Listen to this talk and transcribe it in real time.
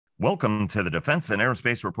Welcome to the Defense and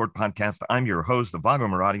Aerospace Report podcast. I'm your host, Vago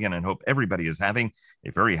Muradian, and hope everybody is having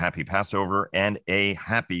a very happy Passover and a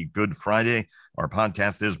happy Good Friday. Our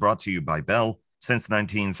podcast is brought to you by Bell since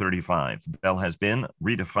 1935. Bell has been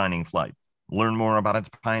redefining flight. Learn more about its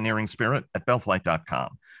pioneering spirit at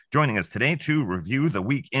bellflight.com. Joining us today to review the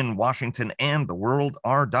week in Washington and the world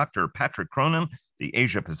are Dr. Patrick Cronin, the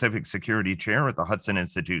Asia Pacific Security Chair at the Hudson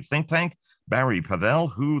Institute think tank, Barry Pavel,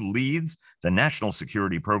 who leads the National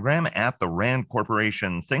Security Program at the RAND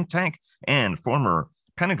Corporation think tank, and former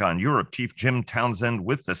Pentagon Europe Chief Jim Townsend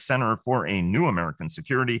with the Center for a New American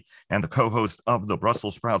Security and the co-host of the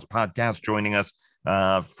Brussels Sprouts podcast, joining us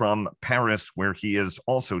from Paris, where he is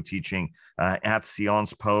also teaching at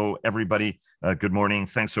Sciences Po. Everybody, good morning.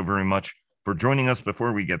 Thanks so very much for joining us.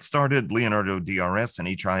 Before we get started, Leonardo DRS and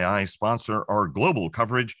HII sponsor our global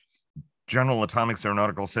coverage. General Atomics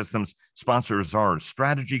Aeronautical Systems sponsors our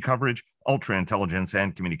strategy coverage. Ultra Intelligence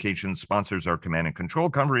and Communications sponsors our command and control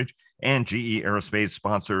coverage. And GE Aerospace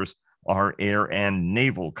sponsors our air and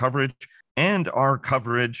naval coverage. And our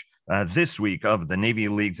coverage this week of the Navy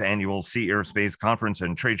League's annual Sea Airspace Conference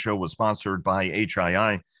and Trade Show was sponsored by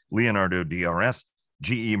HII, Leonardo DRS,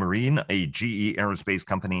 GE Marine, a GE Aerospace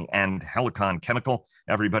company, and Helicon Chemical.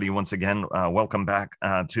 Everybody, once again, welcome back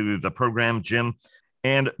to the program, Jim.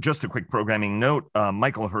 And just a quick programming note,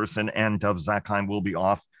 Michael Herson and Dov Zakheim will be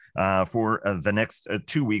off for the next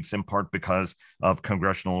 2 weeks, in part because of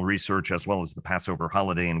congressional research as well as the Passover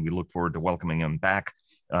holiday, and we look forward to welcoming them back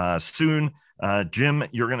soon. Jim,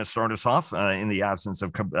 you're going to start us off in the absence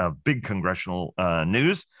of big congressional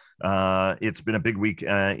news. It's been a big week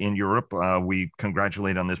in Europe. We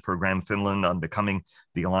congratulate on this program Finland on becoming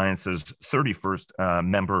the alliance's 31st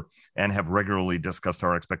member, and have regularly discussed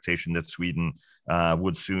our expectation that Sweden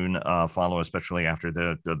would soon follow, especially after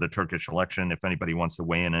the Turkish election. If anybody wants to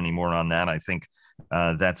weigh in any more on that, I think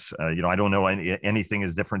that's, I don't know anything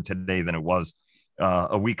is different today than it was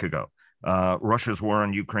a week ago. Russia's war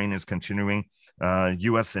on Ukraine is continuing.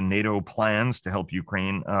 U.S. and NATO plans to help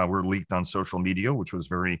Ukraine were leaked on social media, which was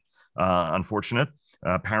very unfortunate.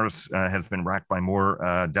 Paris has been racked by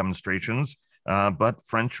more demonstrations, but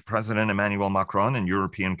French President Emmanuel Macron and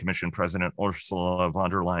European Commission President Ursula von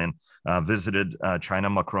der Leyen visited China.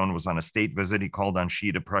 Macron was on a state visit. He called on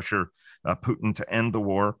Xi to pressure Putin to end the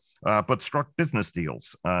war, but struck business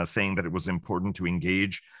deals, saying that it was important to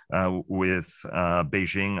engage with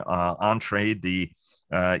Beijing on trade. The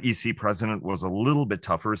EC president was a little bit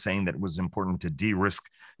tougher, saying that it was important to de-risk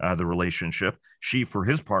the relationship. Xi, for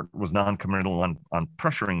his part, was non-committal on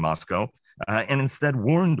pressuring Moscow, and instead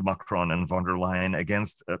warned Macron and von der Leyen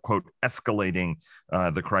against, quote, escalating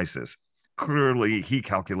the crisis. Clearly, he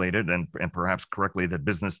calculated, and perhaps correctly, that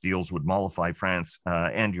business deals would mollify France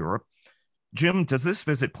and Europe. Jim, does this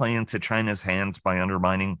visit play into China's hands by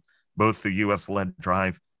undermining both the U.S.-led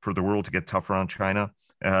drive for the world to get tougher on China,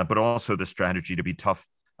 but also the strategy to be tough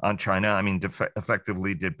on China? I mean,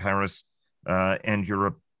 effectively, did Paris and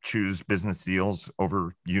Europe choose business deals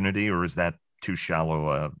over unity, or is that too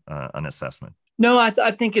shallow an assessment? No,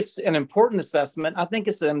 I think it's an important assessment. I think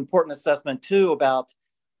it's an important assessment, too, about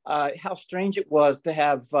how strange it was to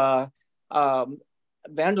have van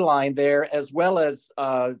der Leyen there, as well as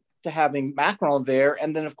to having Macron there.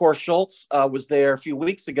 And then, of course, Schultz was there a few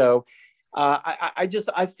weeks ago. I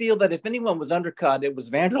feel that if anyone was undercut, it was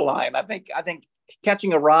van der Leyen. I think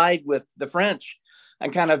catching a ride with the French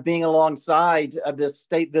and kind of being alongside this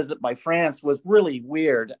state visit by France was really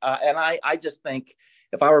weird. And I just think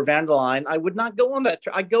if I were van der Leyen, I would not go on that.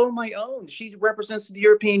 I'd go on my own. She represents the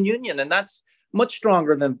European Union, and that's much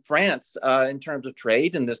stronger than France in terms of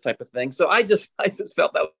trade and this type of thing. So I just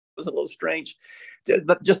felt that was a little strange,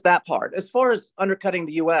 but just that part. As far as undercutting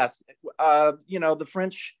the U.S., the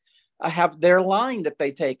French have their line that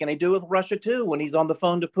they take, and they do with Russia too. When he's on the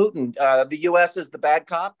phone to Putin, the U.S. is the bad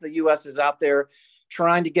cop. The U.S. is out there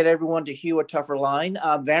trying to get everyone to hew a tougher line.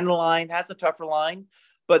 Van der Leyen has a tougher line,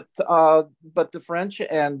 but the French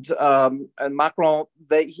and Macron,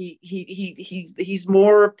 he's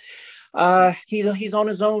more. He's on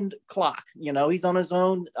his own clock. He's on his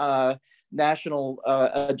own national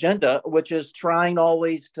agenda, which is trying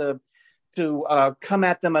always to come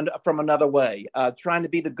at them from another way, trying to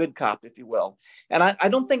be the good cop, if you will. And I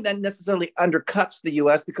don't think that necessarily undercuts the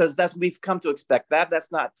U.S. because we've come to expect that.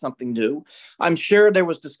 That's not something new. I'm sure there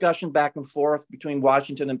was discussion back and forth between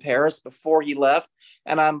Washington and Paris before he left,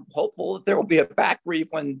 and I'm hopeful that there will be a back brief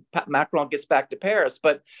when Macron gets back to Paris.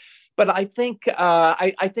 But but I think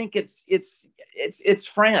I think it's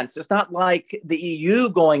France. It's not like the EU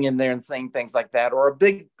going in there and saying things like that, or a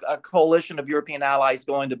big coalition of European allies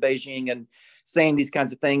going to Beijing and saying these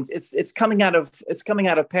kinds of things. It's coming out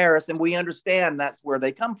of Paris, and we understand that's where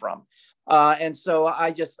they come from. And so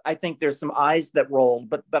I think there's some eyes that rolled,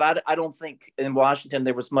 but I don't think in Washington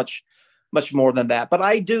there was much more than that. But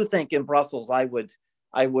I do think in Brussels I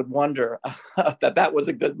would wonder that was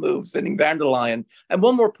a good move, sending van der Leyen. And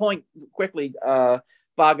one more point quickly,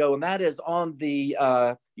 Vago, and that is on the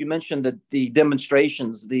you mentioned the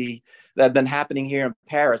demonstrations that have been happening here in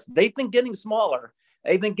Paris. They've been getting smaller.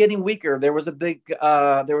 They've been getting weaker. There was a big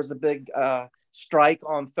strike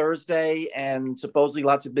on Thursday, and supposedly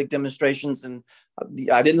lots of big demonstrations. And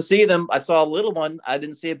I didn't see them. I saw a little one. I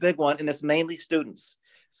didn't see a big one, and it's mainly students.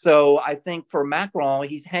 So I think for Macron,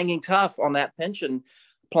 he's hanging tough on that pension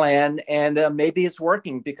plan, and maybe it's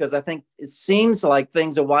working, because I think it seems like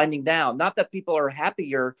things are winding down. Not that people are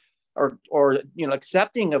happier or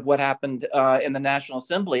accepting of what happened in the National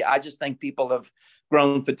Assembly. I just think people have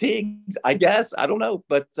grown fatigued, I guess. I don't know.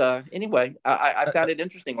 But anyway, I found it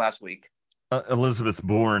interesting last week. Elizabeth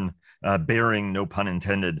Bourne, bearing, no pun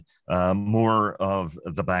intended, more of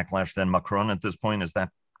the backlash than Macron at this point. Is that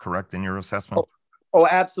correct in your assessment? Oh,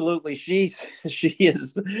 absolutely. She's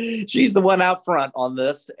the one out front on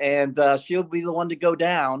this, and she'll be the one to go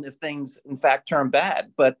down if things, in fact, turn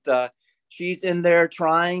bad. But she's in there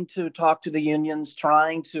trying to talk to the unions,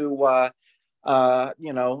 trying to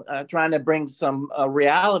trying to bring some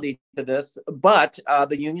reality to this. But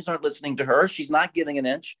the unions aren't listening to her. She's not giving an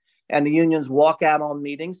inch. And the unions walk out on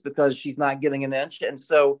meetings because she's not giving an inch. And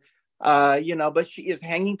so, but she is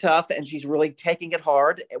hanging tough, and she's really taking it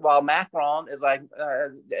hard, while Macron is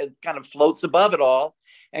kind of floats above it all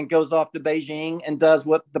and goes off to Beijing and does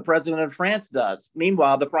what the president of France does.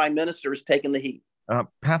 Meanwhile, the prime minister is taking the heat.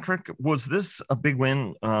 Patrick, was this a big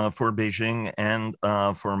win for Beijing and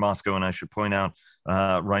for Moscow? And I should point out,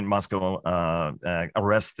 Moscow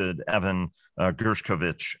arrested Evan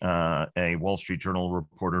Gershkovich, a Wall Street Journal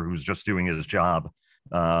reporter who's just doing his job.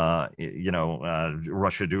 Russia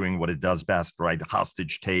doing what it does best, right?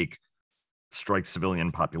 Hostage take, strike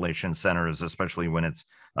civilian population centers, especially when its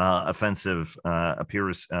offensive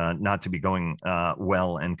appears not to be going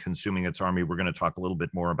well, and consuming its army. We're going to talk a little bit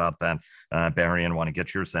more about that, Barry, and want to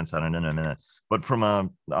get your sense on it in a minute. But from a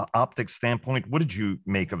optics standpoint, what did you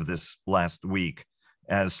make of this last week,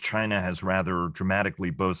 as China has rather dramatically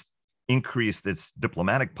both increased its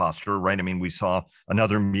diplomatic posture, right? I mean, we saw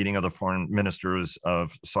another meeting of the foreign ministers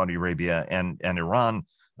of Saudi Arabia and Iran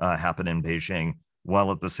happen in Beijing,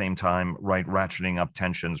 while at the same time, right, ratcheting up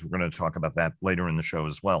tensions. We're going to talk about that later in the show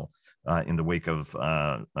as well, in the wake of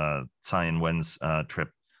Tsai Ing-wen's trip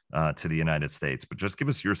to the United States. But just give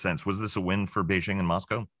us your sense. Was this a win for Beijing and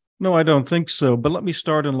Moscow? No, I don't think so. But let me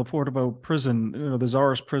start in Lefortovo prison, the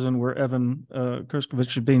Tsarist prison where Evan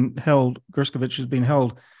Gershkovich is being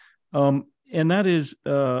held. And that is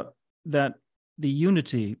that the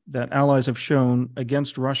unity that allies have shown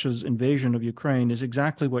against Russia's invasion of Ukraine is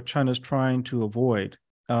exactly what China's trying to avoid.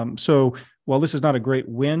 So while this is not a great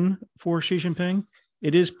win for Xi Jinping,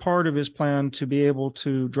 it is part of his plan to be able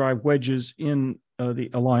to drive wedges in the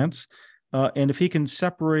alliance. And if he can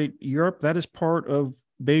separate Europe, that is part of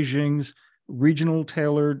Beijing's regional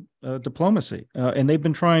tailored diplomacy. And they've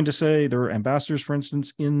been trying to say, their ambassadors, for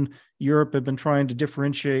instance, in Europe have been trying to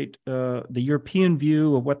differentiate the European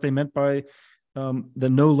view of what they meant by the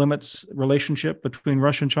no limits relationship between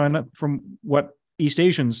Russia and China from what East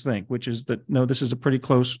Asians think, which is that, no, this is a pretty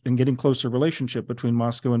close and getting closer relationship between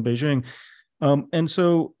Moscow and Beijing. And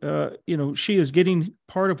so, Xi is getting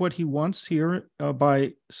part of what he wants here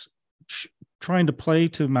by trying to play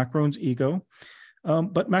to Macron's ego.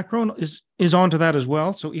 But Macron is onto that as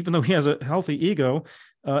well. So even though he has a healthy ego,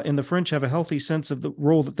 and the French have a healthy sense of the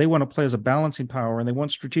role that they want to play as a balancing power, and they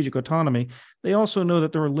want strategic autonomy, they also know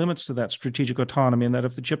that there are limits to that strategic autonomy, and that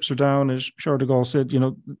if the chips are down, as Charles de Gaulle said,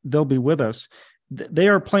 they'll be with us. They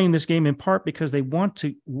are playing this game in part because they want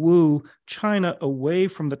to woo China away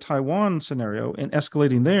from the Taiwan scenario and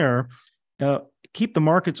escalating there, keep the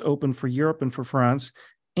markets open for Europe and for France,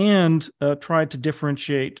 and try to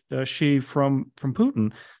differentiate Xi from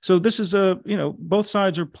Putin. So this is both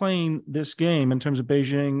sides are playing this game in terms of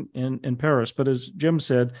Beijing and Paris. But as Jim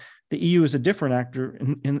said, the EU is a different actor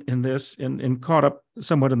in this, and caught up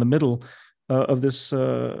somewhat in the middle of this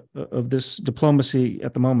diplomacy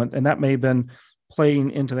at the moment, and that may have been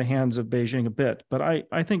playing into the hands of Beijing a bit. But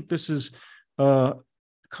I think this is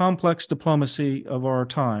complex diplomacy of our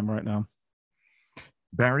time right now.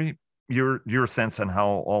 Barry, your sense on how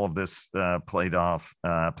all of this played out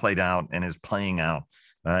and is playing out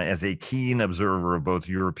as a keen observer of both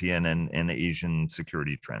European and Asian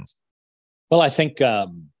security trends? Well, I think,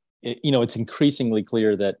 it's increasingly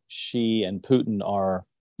clear that Xi and Putin are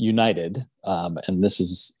united, and this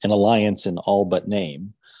is an alliance in all but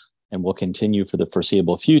name, and will continue for the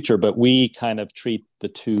foreseeable future. But we kind of treat the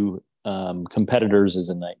two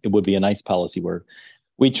competitors it would be a nice policy word.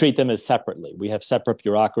 We treat them as separately. We have separate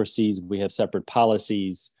bureaucracies. We have separate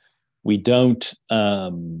policies. We don't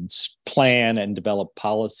plan and develop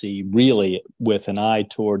policy really with an eye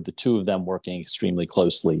toward the two of them working extremely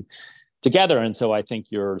closely together. And so I think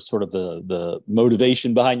your sort of the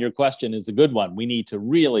motivation behind your question is a good one. We need to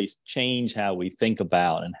really change how we think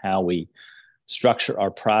about and how we structure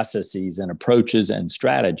our processes and approaches and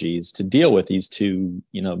strategies to deal with these two,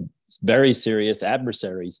 very serious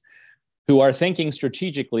adversaries who are thinking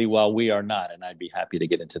strategically while we are not. And I'd be happy to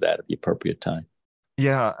get into that at the appropriate time.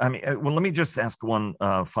 Yeah, I mean, well, let me just ask one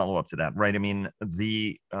follow-up to that, right? I mean,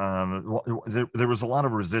 there was a lot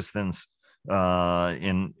of resistance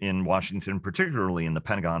in Washington, particularly in the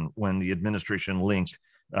Pentagon, when the administration linked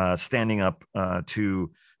standing up for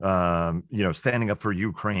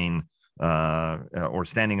Ukraine or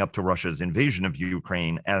standing up to Russia's invasion of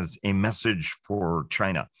Ukraine as a message for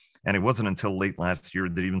China. And it wasn't until late last year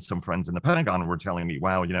that even some friends in the Pentagon were telling me,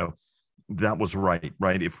 wow, that was right?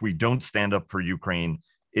 If we don't stand up for Ukraine,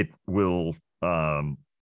 it will,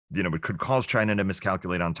 it could cause China to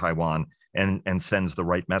miscalculate on Taiwan and sends the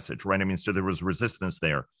right message, right? I mean, so there was resistance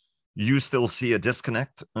there. You still see a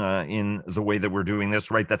disconnect in the way that we're doing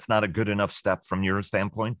this, right? That's not a good enough step from your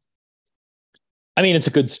standpoint? I mean, it's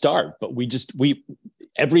a good start, but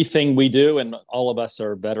everything we do, and all of us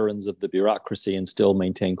are veterans of the bureaucracy and still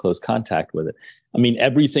maintain close contact with it. I mean,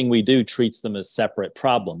 everything we do treats them as separate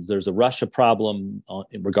problems. There's a Russia problem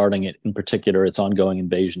regarding it, in particular, its ongoing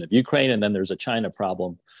invasion of Ukraine, and then there's a China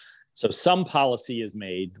problem. So some policy is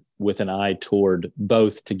made with an eye toward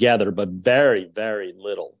both together, but very, very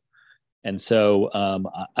little. And so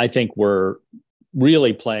I think we're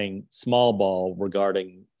really playing small ball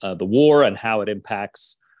regarding the war and how it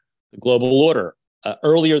impacts the global order.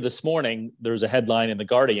 Earlier this morning, there's a headline in The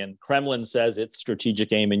Guardian. Kremlin says its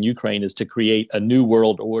strategic aim in Ukraine is to create a new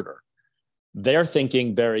world order. They're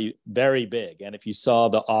thinking very, very big. And if you saw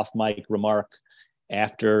the off-mic remark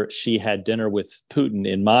after she had dinner with Putin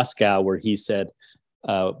in Moscow, where he said,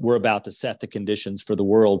 we're about to set the conditions for the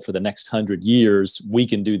world for the next 100 years. We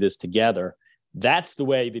can do this together. That's the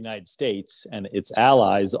way the United States and its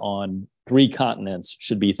allies on 3 continents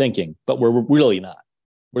should be thinking. But we're really not.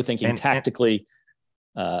 We're thinking tactically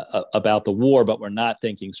about the war, but we're not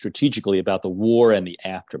thinking strategically about the war and the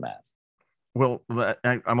aftermath. Well,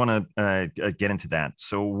 I want to get into that.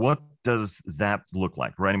 So what does that look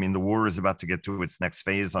like, right? I mean, the war is about to get to its next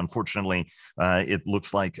phase. Unfortunately, it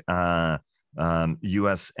looks like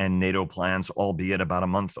U.S. and NATO plans, albeit about a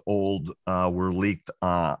month old, were leaked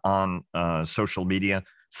on social media.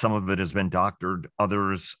 Some of it has been doctored,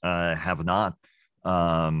 others have not.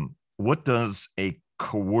 What does a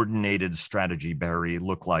coordinated strategy, Barry,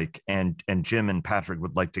 look like? And Jim and Patrick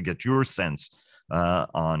would like to get your sense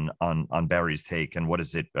on Barry's take and what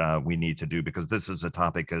is it we need to do, because this is a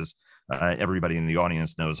topic, as everybody in the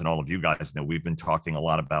audience knows and all of you guys know, we've been talking a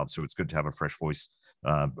lot about. So it's good to have a fresh voice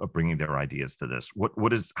bringing their ideas to this.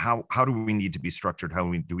 How do we need to be structured?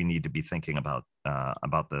 How do we need to be thinking about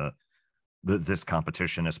this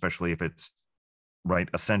competition, especially if it's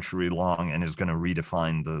a century long and is going to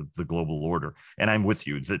redefine the global order? And I'm with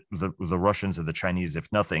you that the Russians and the Chinese, if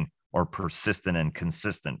nothing, are persistent and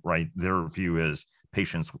consistent, right? Their view is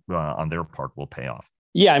patience on their part will pay off.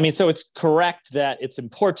 Yeah, I mean, so it's correct that it's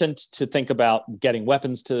important to think about getting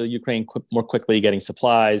weapons to Ukraine more quickly, getting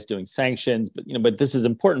supplies, doing sanctions, but this is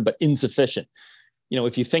important, but insufficient.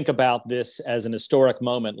 If you think about this as an historic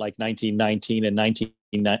moment like 1919 and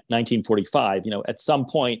 1945, at some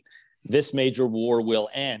point, this major war will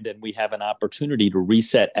end and we have an opportunity to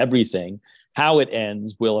reset everything. How it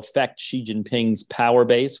ends will affect Xi Jinping's power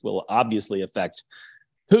base, will obviously affect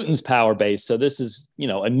Putin's power base. So this is,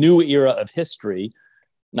 a new era of history,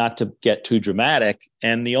 not to get too dramatic.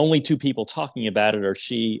 And the only two people talking about it are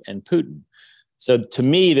Xi and Putin. So to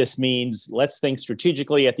me, this means let's think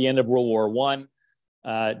strategically. At the end of World War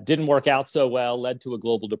I, didn't work out so well, led to a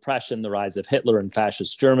global depression, the rise of Hitler and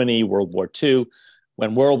fascist Germany, World War II.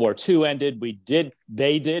 When World War II ended,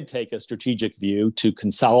 they did take a strategic view to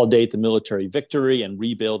consolidate the military victory and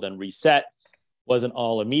rebuild and reset. Wasn't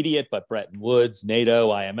all immediate, but Bretton Woods,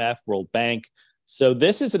 NATO, IMF, World Bank. So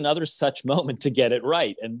this is another such moment to get it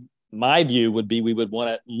right. And my view would be we would want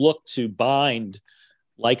to look to bind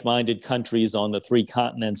like-minded countries on the three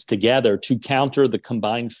continents together to counter the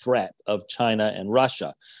combined threat of China and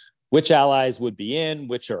Russia. Which allies would be in,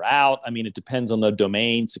 which are out? I mean, it depends on the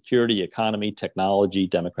domain: security, economy, technology,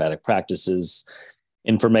 democratic practices,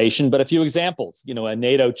 information. But a few examples, a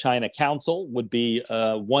NATO-China Council would be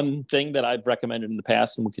one thing that I've recommended in the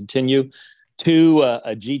past and will continue. Two,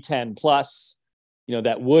 a G10 plus,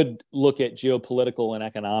 that would look at geopolitical and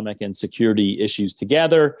economic and security issues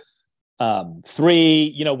together.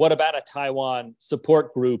 Three, what about a Taiwan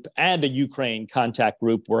support group and a Ukraine contact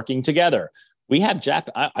group working together? We have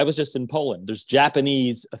I was just in Poland. There's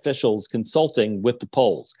Japanese officials consulting with the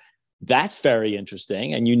Poles. That's very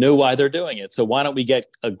interesting, and you know why they're doing it. So why don't we get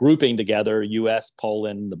a grouping together, US,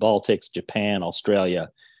 Poland, the Baltics, Japan, Australia,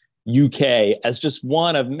 UK, as just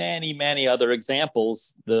one of many, many other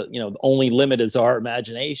examples. The only limit is our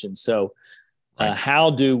imagination. So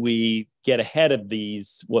how do we get ahead of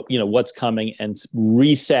these, what's coming, and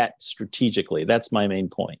reset strategically? That's my main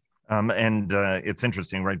point. And it's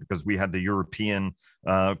interesting, right? Because we had the European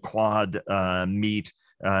Quad meet,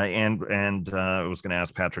 and I was going to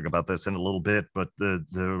ask Patrick about this in a little bit, but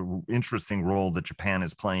the interesting role that Japan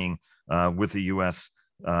is playing with the U.S.,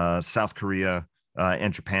 South Korea,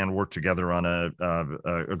 and Japan work together on a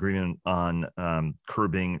agreement on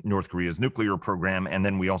curbing North Korea's nuclear program, and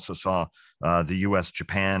then we also saw the U.S.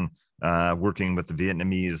 Japan working with the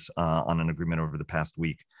Vietnamese on an agreement over the past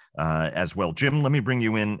week as well. Jim, let me bring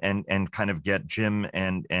you in and kind of get Jim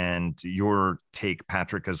and your take,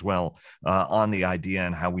 Patrick, as well on the idea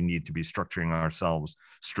and how we need to be structuring ourselves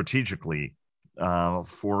strategically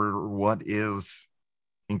for what is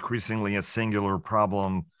increasingly a singular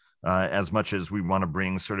problem, as much as we want to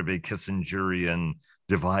bring sort of a Kissingerian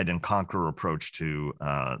divide and conquer approach to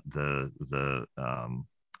the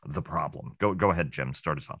problem. Go ahead, Jim.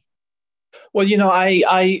 Start us off. Well,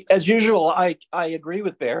 I as usual, I agree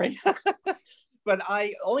with Barry. But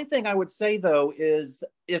only thing I would say though is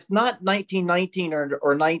it's not 1919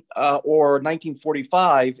 or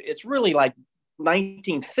 1945. It's really like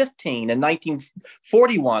 1915 and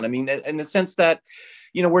 1941. I mean, in the sense that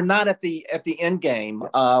we're not at the end game.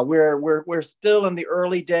 We're still in the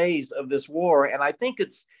early days of this war, and I think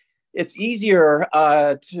it's easier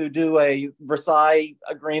to do a Versailles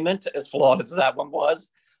Agreement, as flawed as that one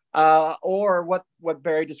was, or what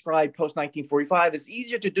Barry described post 1945. It's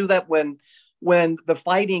easier to do that when the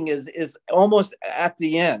fighting is almost at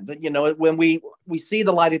the end. When we see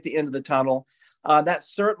the light at the end of the tunnel, that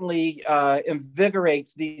certainly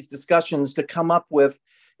invigorates these discussions to come up with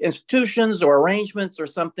institutions or arrangements or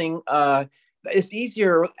something. It's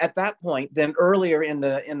easier at that point than earlier in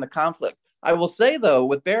the conflict. I will say though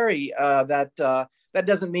with Barry that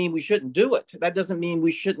doesn't mean we shouldn't do it. That doesn't mean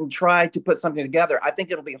we shouldn't try to put something together. I think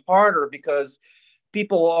it'll be harder because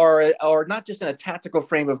people are not just in a tactical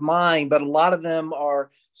frame of mind, but a lot of them are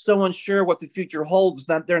so unsure what the future holds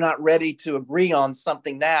that they're not ready to agree on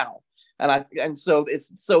something now. And so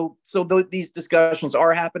these discussions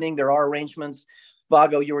are happening. There are arrangements.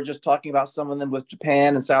 Vago, you were just talking about some of them with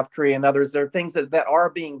Japan and South Korea and others. There are things that are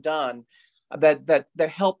being done that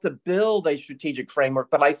help to build a strategic framework.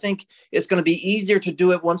 But I think it's going to be easier to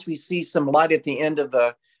do it once we see some light at the end of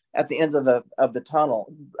the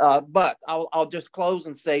tunnel. But I'll just close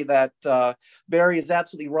and say that Barry is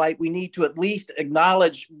absolutely right. We need to at least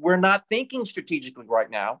acknowledge we're not thinking strategically right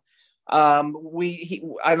now.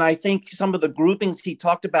 And I think some of the groupings he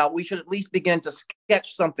talked about, we should at least begin to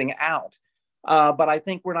sketch something out. But I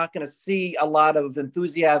think we're not going to see a lot of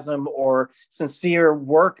enthusiasm or sincere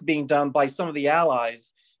work being done by some of the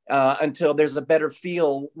allies until there's a better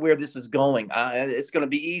feel where this is going. It's going to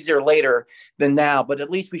be easier later than now, but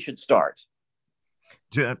at least we should start.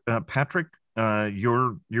 Patrick,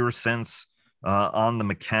 your sense on the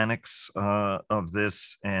mechanics of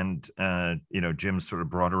this and Jim's sort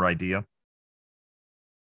of broader idea?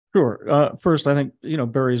 Sure. First, I think,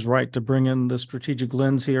 Barry's right to bring in the strategic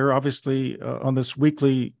lens here. Obviously, on this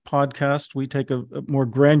weekly podcast, we take a more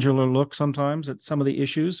granular look sometimes at some of the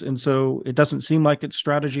issues. And so it doesn't seem like it's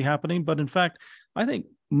strategy happening. But in fact, I think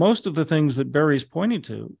most of the things that Barry's pointing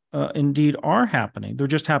to indeed are happening. They're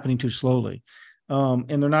just happening too slowly.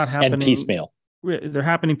 And they're not happening. And piecemeal. They're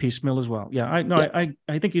happening piecemeal as well. Yeah,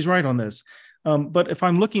 I think he's right on this. But if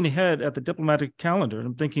I'm looking ahead at the diplomatic calendar, and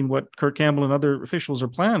I'm thinking what Kurt Campbell and other officials are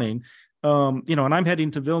planning, and I'm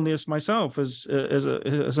heading to Vilnius myself as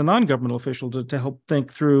a non-governmental official to help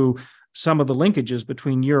think through some of the linkages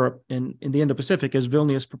between Europe and the Indo-Pacific as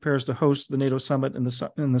Vilnius prepares to host the NATO summit in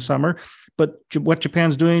the summer. But what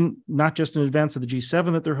Japan's doing, not just in advance of the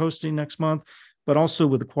G7 that they're hosting next month, but also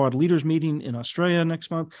with the Quad leaders meeting in Australia next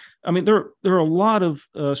month. I mean, there are a lot of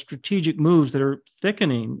strategic moves that are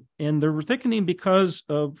thickening, and they're thickening because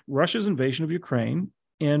of Russia's invasion of Ukraine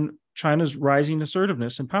and China's rising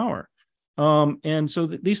assertiveness and power. And so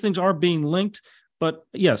these things are being linked, but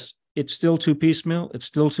yes, it's still too piecemeal. It's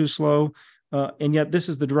still too slow. And yet this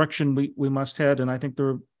is the direction we must head. And I think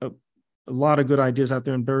there are a lot of good ideas out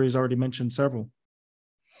there, and Barry's already mentioned several.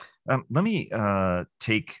 Let me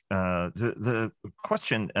take the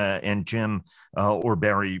question, and Jim or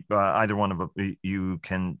Barry, either one of you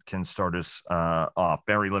can start us off.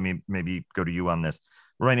 Barry, let me maybe go to you on this.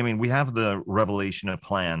 Right. I mean, we have the revelation of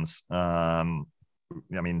plans. I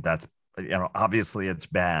mean, that's, obviously it's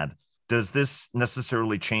bad. Does this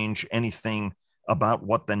necessarily change anything about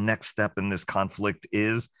what the next step in this conflict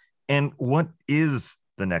is? And what is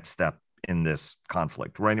the next step in this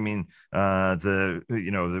conflict, right? I mean,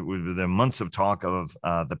 the months of talk of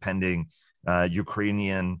the pending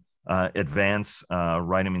Ukrainian advance,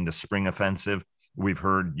 right? I mean, the spring offensive. We've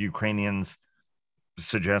heard Ukrainians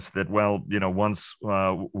suggest that, well, once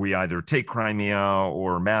we either take Crimea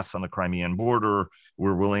or mass on the Crimean border,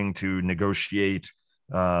 we're willing to negotiate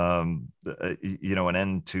an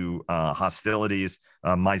end to hostilities.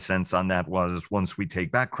 My sense on that was, once we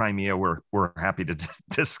take back Crimea, we're happy to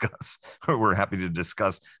discuss. We're happy to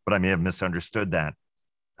discuss, but I may have misunderstood that.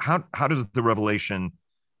 How does the revelation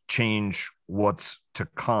change what's to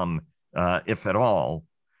come, if at all?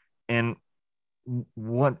 And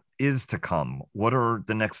what is to come? What are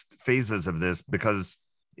the next phases of this? Because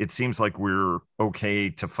it seems like we're okay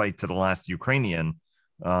to fight to the last Ukrainian.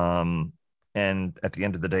 And at the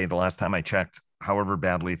end of the day, the last time I checked, however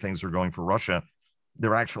badly things are going for Russia,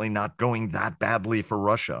 they're actually not going that badly for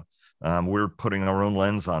Russia. We're putting our own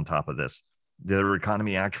lens on top of this. Their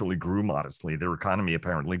economy actually grew modestly. Their economy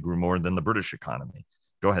apparently grew more than the British economy.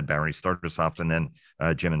 Go ahead, Barry, start us off, and then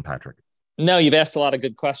Jim and Patrick. No, you've asked a lot of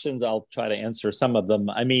good questions. I'll try to answer some of them.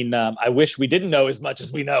 I mean, I wish we didn't know as much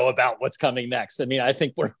as we know about what's coming next. I mean, I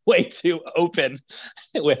think we're way too open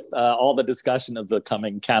with all the discussion of the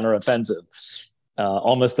coming counteroffensive,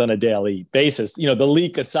 almost on a daily basis. The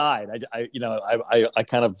leak aside, I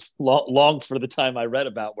kind of longed for the time I read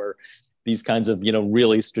about where these kinds of,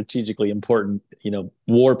 really strategically important,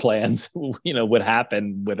 war plans, would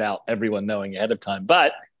happen without everyone knowing ahead of time.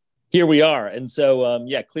 But here we are. And so,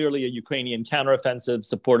 clearly a Ukrainian counteroffensive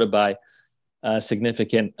supported by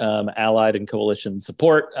significant allied and coalition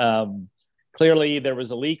support. Clearly there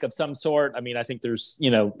was a leak of some sort. I mean, I think there's,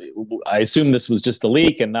 I assume this was just a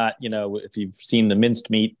leak and not, if you've seen the minced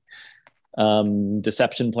meat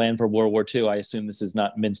deception plan for World War II, I assume this is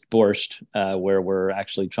not minced borscht, where we're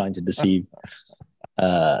actually trying to deceive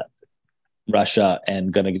Russia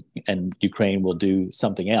and Ukraine will do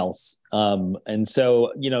something else. And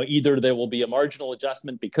so, either there will be a marginal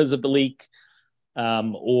adjustment because of the leak,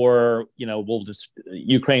 or,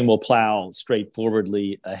 Ukraine will plow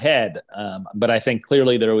straightforwardly ahead. But I think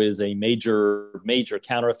clearly there is a major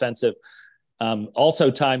counteroffensive,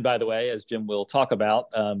 also timed, by the way, as Jim will talk about,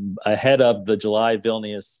 ahead of the July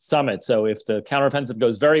Vilnius summit. So if the counteroffensive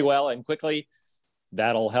goes very well and quickly,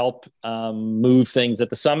 that'll help move things at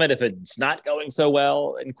the summit. If it's not going so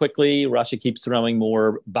well and quickly, Russia keeps throwing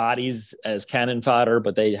more bodies as cannon fodder,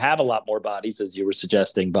 but they have a lot more bodies, as you were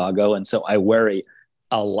suggesting, Vago. And so I worry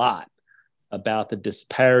a lot about the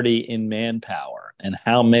disparity in manpower and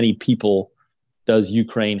how many people does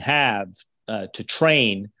Ukraine have to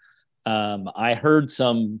train. I heard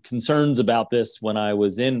some concerns about this when I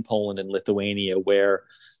was in Poland and Lithuania, where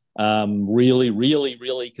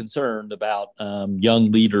really concerned about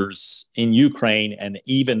young leaders in Ukraine, and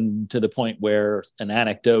even to the point where, an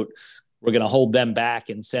anecdote, we're going to hold them back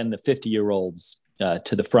and send the 50-year-olds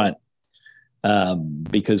to the front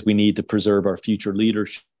because we need to preserve our future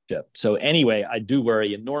leadership. So anyway, I do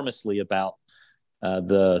worry enormously about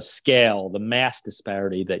the scale, the mass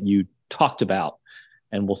disparity that you talked about,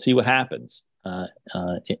 and we'll see what happens.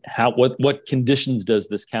 What conditions does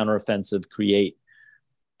this counteroffensive create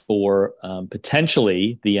for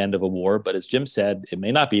potentially the end of a war? But as Jim said, it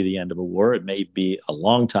may not be the end of a war. It may be a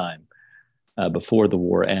long time before the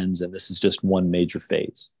war ends. And this is just one major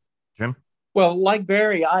phase. Jim? Well, like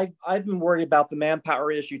Barry, I've been worried about the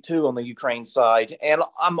manpower issue too on the Ukraine side. And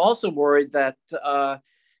I'm also worried that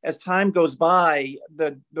as time goes by,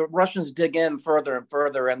 the Russians dig in further and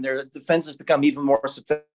further, and their defenses become even more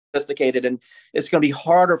sophisticated. And it's going to be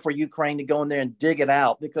harder for Ukraine to go in there and dig it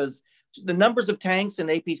out, because the numbers of tanks and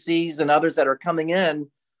APCs and others that are coming in,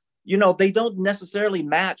 they don't necessarily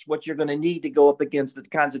match what you're going to need to go up against the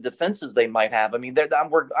kinds of defenses they might have. I mean,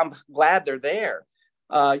 I'm glad they're there.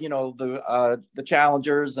 The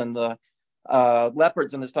Challengers and the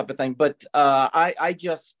leopards and this type of thing. But I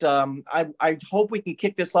hope we can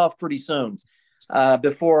kick this off pretty soon,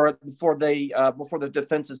 before the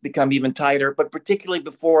defenses become even tighter, but particularly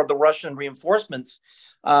before the Russian reinforcements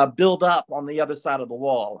build up on the other side of the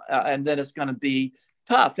wall, and then it's going to be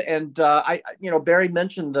tough. And Barry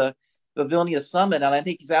mentioned the Vilnius summit, and I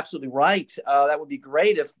think he's absolutely right. That would be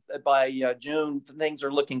great if by June things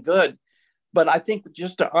are looking good. But I think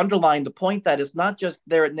just to underline the point that it's not just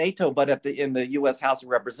there at NATO, but in the U.S. House of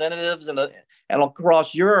Representatives and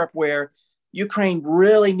across Europe, where Ukraine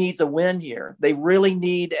really needs a win here. They really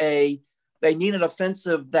need an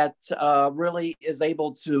offensive that really is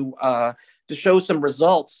able to show some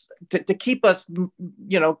results to keep us,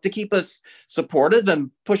 to keep us supportive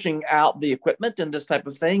and pushing out the equipment and this type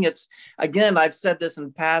of thing. It's, again, I've said this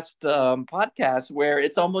in past podcasts, where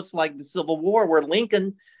it's almost like the Civil War, where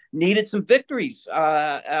Lincoln needed some victories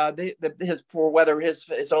for whether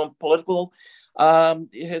his own political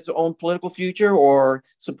future or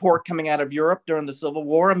support coming out of Europe during the Civil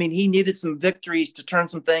War. I mean, he needed some victories to turn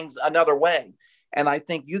some things another way. And I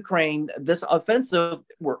think Ukraine, this offensive,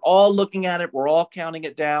 we're all looking at it. We're all counting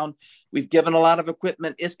it down. We've given a lot of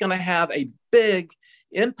equipment. It's going to have a big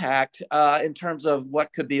impact in terms of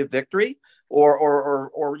what could be a victory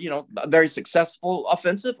or a very successful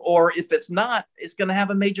offensive. Or if it's not, it's going to have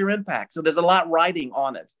a major impact. So there's a lot riding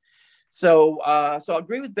on it. So I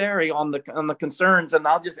agree with Barry on the concerns, and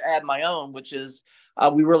I'll just add my own, which is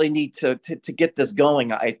we really need to get this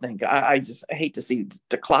going. I think I just hate to see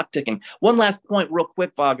the clock ticking. One last point, real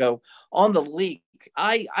quick, Vago, on the leak.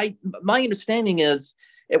 My understanding is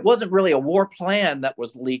it wasn't really a war plan that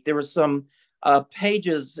was leaked. There was some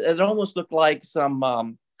pages. It almost looked like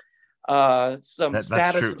some status.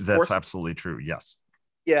 That's true. That's absolutely true. Yes.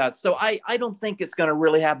 Yeah. So I don't think it's going to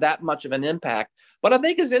really have that much of an impact. But I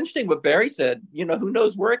think it's interesting what Barry said. Who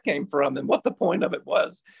knows where it came from and what the point of it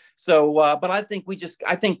was. So, but I think we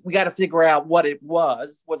got to figure out what it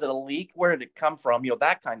was. Was it a leak? Where did it come from?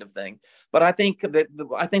 That kind of thing. But I think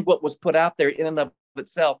I think what was put out there in and of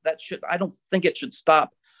itself, I don't think it should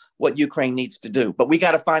stop what Ukraine needs to do. But we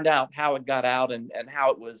got to find out how it got out and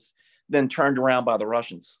how it was then turned around by the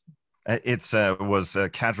Russians. It was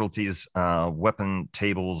casualties, weapon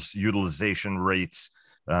tables, utilization rates,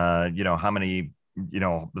 how many,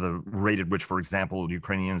 the rate at which, for example,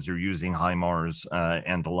 Ukrainians are using HIMARS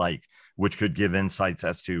and the like, which could give insights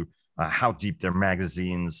as to how deep their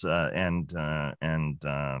magazines and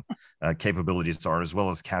capabilities are, as well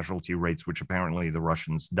as casualty rates, which apparently the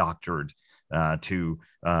Russians doctored to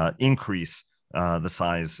increase the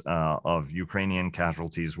size of Ukrainian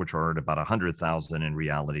casualties, which are at about 100,000 in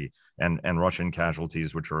reality, and Russian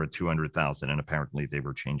casualties, which are at 200,000. And apparently they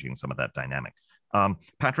were changing some of that dynamic.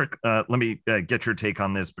 Patrick, let me get your take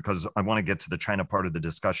on this, because I want to get to the China part of the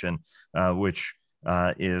discussion, which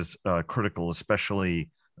is critical, especially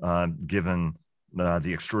given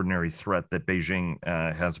the extraordinary threat that Beijing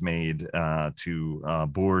has made to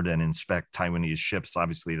board and inspect Taiwanese ships.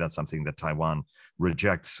 Obviously, that's something that Taiwan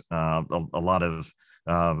rejects. A lot of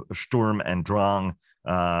Sturm and Drang.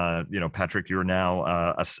 Patrick, you're now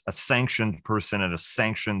a sanctioned person at a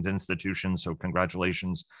sanctioned institution, so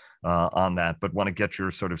congratulations on that. But want to get your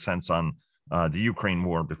sort of sense on the Ukraine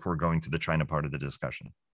war before going to the China part of the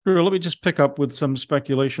discussion. Sure. Let me just pick up with some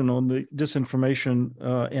speculation on the disinformation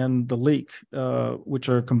and the leak, which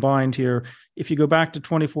are combined here. If you go back to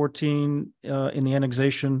 2014 in the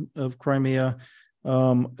annexation of Crimea,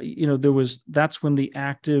 that's when the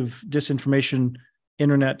active disinformation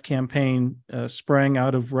internet campaign sprang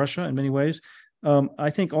out of Russia in many ways. I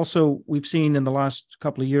think also we've seen in the last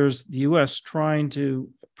couple of years the U.S. trying to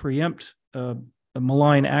preempt a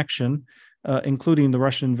malign action, including the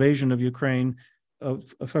Russian invasion of Ukraine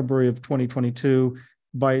of February of 2022,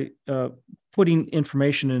 by putting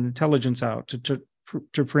information and intelligence out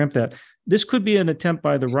to preempt that. This could be an attempt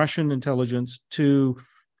by the Russian intelligence to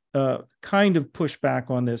kind of push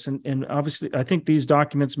back on this. And obviously, I think these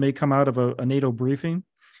documents may come out of a NATO briefing,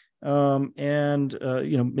 and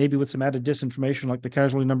maybe with some added disinformation like the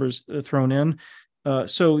casualty numbers thrown in.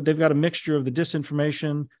 So they've got a mixture of the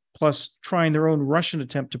disinformation plus trying their own Russian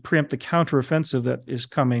attempt to preempt the counteroffensive that is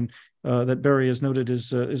coming, that Barry has noted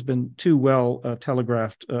has been too well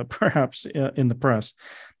telegraphed, perhaps in the press.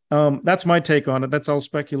 That's my take on it. That's all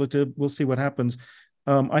speculative. We'll see what happens.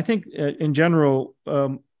 I think in general,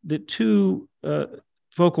 the two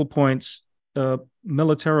focal points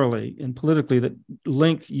militarily and politically that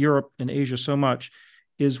link Europe and Asia so much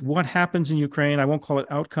is what happens in Ukraine. I won't call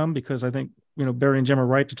it outcome, because I think Barry and Jim are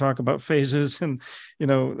right to talk about phases, and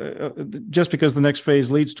just because the next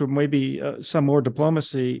phase leads to maybe some more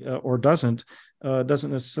diplomacy or doesn't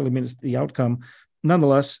necessarily mean it's the outcome.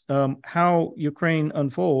 Nonetheless, how Ukraine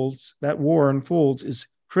unfolds, that war unfolds, is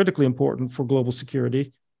critically important for global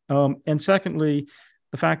security. And secondly,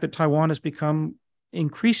 the fact that Taiwan has become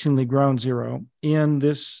increasingly ground zero in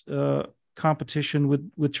this competition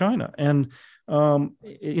with China. And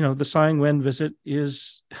the Tsai Ing-wen visit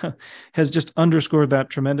has just underscored that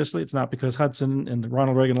tremendously. It's not because Hudson and the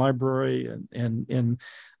Ronald Reagan Library and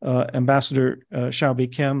Ambassador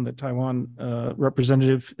Xiaobi Kim, the Taiwan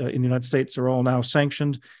representative in the United States, are all now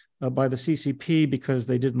sanctioned by the CCP because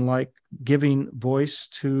they didn't like giving voice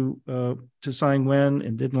to Tsai Ing-wen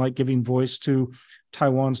and didn't like giving voice to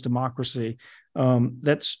Taiwan's democracy.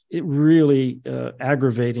 That's really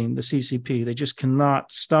aggravating the CCP. They just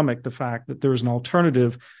cannot stomach the fact that there's an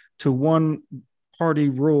alternative to one party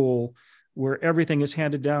rule where everything is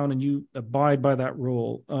handed down and you abide by that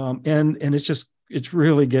rule. And it's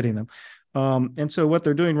really getting them. And so what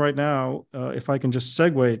they're doing right now, if I can just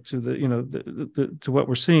segue to to what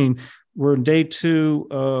we're seeing, we're in day 2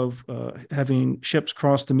 of having ships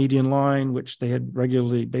cross the median line, which they had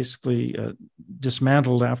regularly basically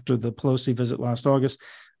dismantled after the Pelosi visit last August.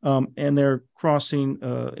 And they're crossing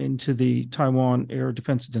into the Taiwan Air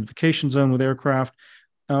Defense Identification Zone with aircraft.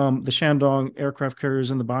 The Shandong aircraft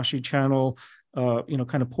carriers in the Bashi Channel,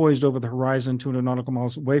 kind of poised over the horizon 200 nautical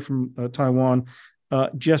miles away from Taiwan.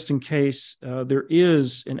 Just in case there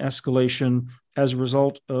is an escalation as a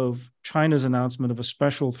result of China's announcement of a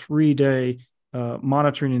special 3-day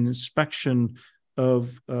monitoring and inspection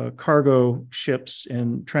of cargo ships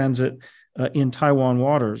in transit in Taiwan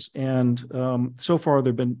waters. And so far,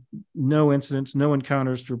 there have been no incidents, no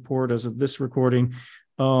encounters to report as of this recording.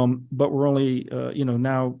 But we're only,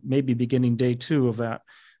 now maybe beginning day 2 of that,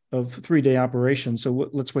 of 3-day operation. So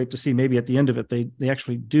let's wait to see. Maybe at the end of it, they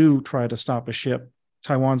actually do try to stop a ship.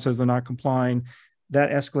 Taiwan says they're not complying. That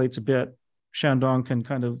escalates a bit. Shandong can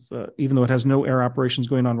kind of, even though it has no air operations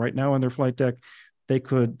going on right now on their flight deck, they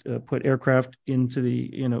could put aircraft into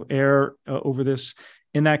the air over this,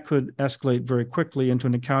 and that could escalate very quickly into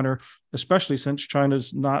an encounter, especially since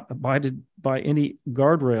China's not abided by any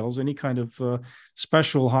guardrails, any kind of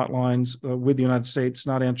special hotlines with the United States,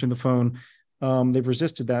 not answering the phone. They've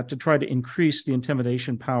resisted that to try to increase the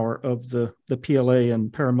intimidation power of the PLA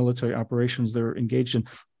and paramilitary operations they're engaged in.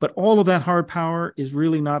 But all of that hard power is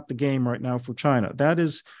really not the game right now for China.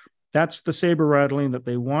 That's the saber rattling that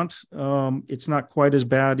they want. It's not quite as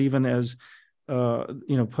bad even as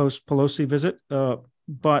post Pelosi visit,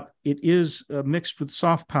 but it is mixed with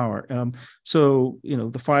soft power. So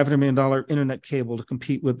the $500 million internet cable to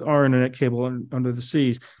compete with our internet cable under the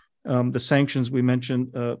seas. The sanctions we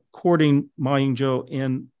mentioned, courting Ma Ying-jeou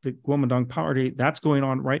in the Kuomintang party, that's going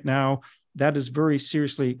on right now. That is very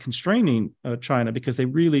seriously constraining China because they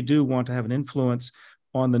really do want to have an influence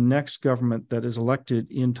on the next government that is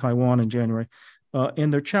elected in Taiwan in January.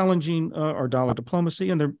 And they're challenging our dollar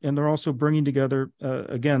diplomacy, and they're also bringing together,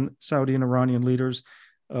 again, Saudi and Iranian leaders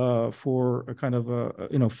for a kind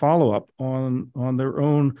of follow-up on their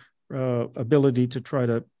own ability to try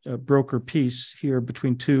to broker peace here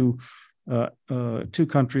between two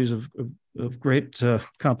countries of great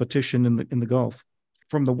competition in the Gulf.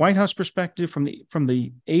 From the White House perspective, from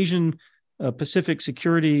the Asian Pacific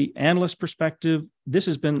security analyst perspective, this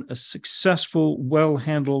has been a successful,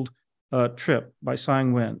 well-handled trip by Tsai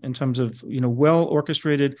Ing-wen in terms of well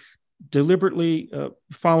orchestrated, deliberately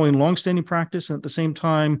following longstanding practice, and at the same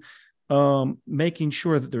time making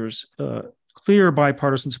sure that there's clear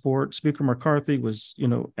bipartisan support. Speaker McCarthy was,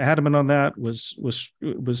 adamant on that.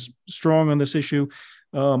 Was strong on this issue.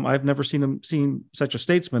 I've never seen such a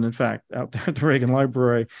statesman, in fact, out there at the Reagan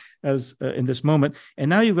Library as in this moment. And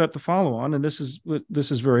now you've got the follow-on, and this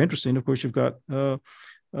is very interesting. Of course, you've got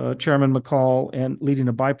Chairman McCall and leading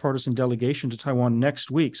a bipartisan delegation to Taiwan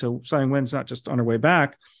next week. So Tsai Ing-wen's not just on her way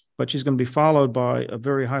back, but she's going to be followed by a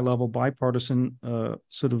very high-level bipartisan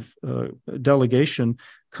delegation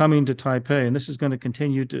coming to Taipei, and this is going to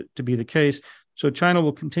continue to be the case. So China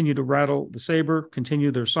will continue to rattle the saber, continue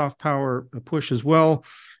their soft power push as well.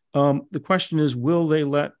 The question is, will they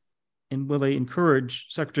encourage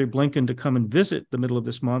Secretary Blinken to come and visit the middle of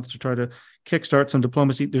this month to try to kickstart some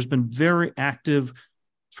diplomacy? There's been very active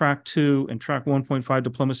Track 2 and Track 1.5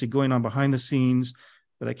 diplomacy going on behind the scenes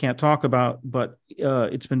that I can't talk about, but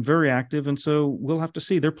it's been very active. And so we'll have to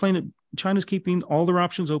see. They're playing it. China's keeping all their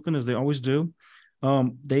options open, as they always do.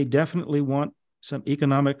 They definitely want some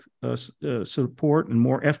economic support and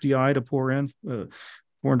more FDI to pour in,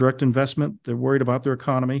 foreign direct investment. They're worried about their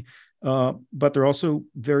economy. But they're also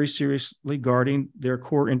very seriously guarding their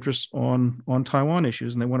core interests on Taiwan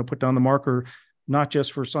issues, and they want to put down the marker not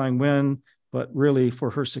just for Tsai Ing-wen, but really for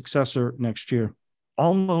her successor next year.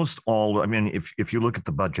 Almost all, I mean, if you look at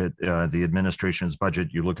the budget, the administration's budget,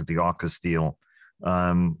 you look at the AUKUS deal,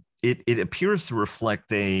 it appears to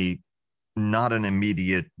reflect not an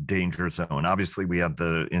immediate danger zone. Obviously, we have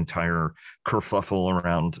the entire kerfuffle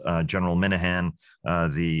around General Minahan,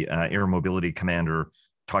 the air mobility commander,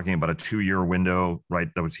 talking about a 2-year window, right?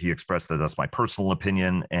 He expressed that's my personal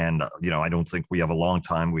opinion. And, I don't think we have a long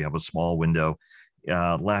time. We have a small window.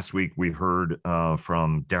 Last week, we heard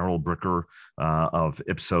from Daryl Bricker of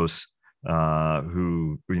Ipsos,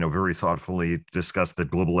 who very thoughtfully discussed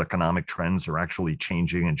that global economic trends are actually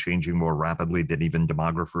changing and changing more rapidly than even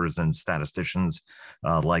demographers and statisticians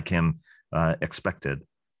like him expected.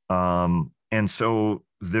 And so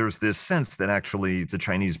there's this sense that actually the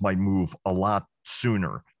Chinese might move a lot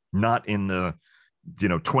sooner, not in the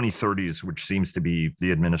 2030s, which seems to be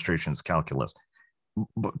the administration's calculus.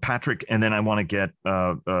 But Patrick, and then I want to get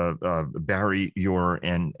Barry,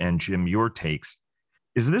 and Jim, your takes.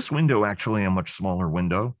 Is this window actually a much smaller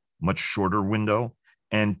window, much shorter window?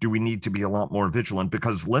 And do we need to be a lot more vigilant?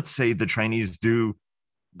 Because let's say the Chinese do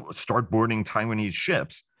start boarding Taiwanese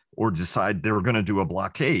ships or decide they're going to do a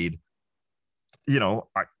blockade.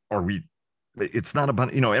 Are we? It's not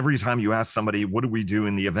about, every time you ask somebody, what do we do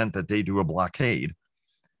in the event that they do a blockade?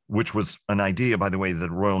 Which was an idea, by the way,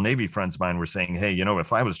 that Royal Navy friends of mine were saying, hey,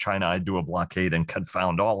 if I was China, I'd do a blockade and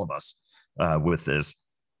confound all of us with this.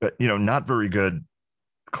 But, not very good,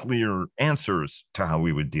 clear answers to how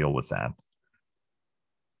we would deal with that.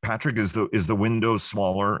 Patrick, is the window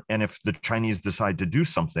smaller? And if the Chinese decide to do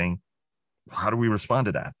something, how do we respond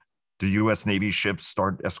to that? Do U.S. Navy ships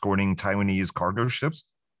start escorting Taiwanese cargo ships?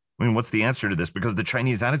 I mean, what's the answer to this? Because the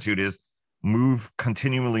Chinese attitude is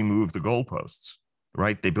continually move the goalposts.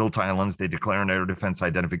 Right? They built islands, they declare an air defense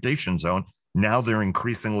identification zone. Now they're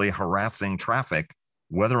increasingly harassing traffic,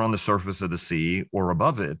 whether on the surface of the sea or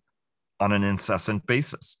above it, on an incessant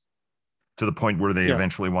basis, to the point where they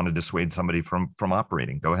eventually want to dissuade somebody from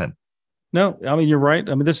operating. Go ahead. No, I mean, you're right.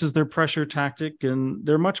 I mean, this is their pressure tactic, and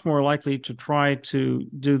they're much more likely to try to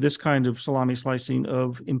do this kind of salami slicing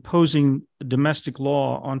of imposing domestic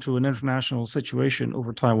law onto an international situation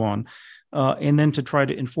over Taiwan. And then to try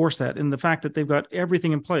to enforce that. And the fact that they've got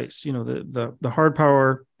everything in place, the hard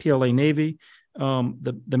power PLA Navy,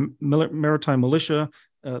 the maritime militia,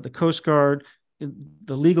 the Coast Guard,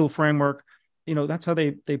 the legal framework, that's how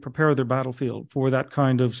they prepare their battlefield for that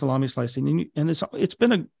kind of salami slicing. And it's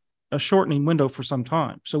been a shortening window for some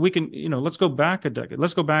time. So we can, let's go back a decade.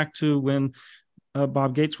 Let's go back to when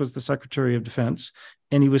Bob Gates was the Secretary of Defense,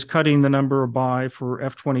 and he was cutting the number of buy for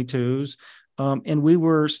F-22s. And we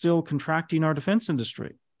were still contracting our defense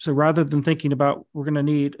industry. So rather than thinking about we're going to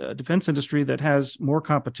need a defense industry that has more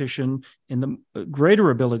competition and the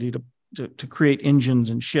greater ability to create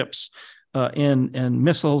engines and ships and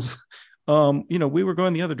missiles, we were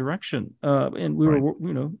going the other direction. And we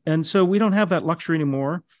were, and so we don't have that luxury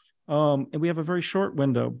anymore. And we have a very short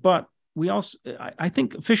window. But we also, I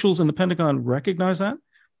think officials in the Pentagon recognize that.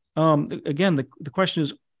 Again, the question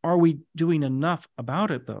is, are we doing enough about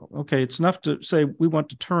it, though? Okay, it's enough to say we want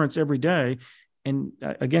deterrence every day. And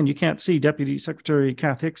again, you can't see Deputy Secretary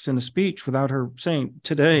Kath Hicks in a speech without her saying,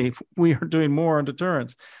 today, we are doing more on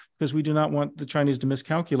deterrence because we do not want the Chinese to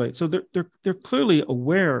miscalculate. So they're clearly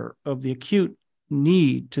aware of the acute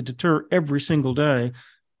need to deter every single day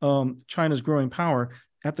China's growing power.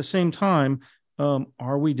 At the same time,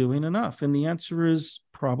 are we doing enough? And the answer is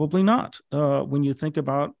probably not. When you think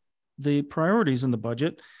about the priorities in the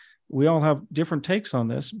budget, we all have different takes on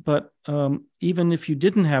this, but even if you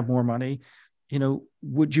didn't have more money,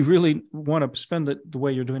 would you really want to spend it the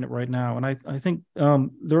way you're doing it right now? And I think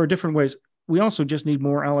there are different ways. We also just need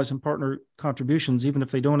more allies and partner contributions, even if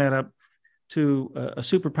they don't add up to a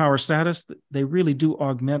superpower status. They really do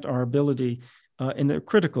augment our ability, and they're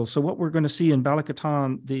critical. So what we're going to see in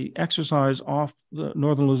Balikatan, the exercise off the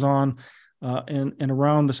northern Luzon, and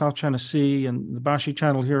around the South China Sea and the Bashi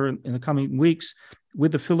Channel here in the coming weeks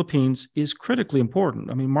with the Philippines is critically important.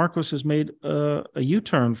 I mean, Marcos has made a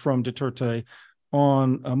U-turn from Duterte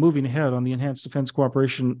on moving ahead on the Enhanced Defense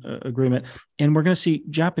Cooperation Agreement, and we're going to see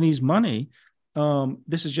Japanese money.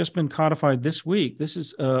 This has just been codified this week. This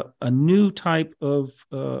is a new type of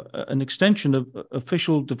an extension of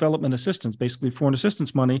official development assistance, basically foreign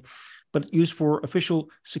assistance money, but used for official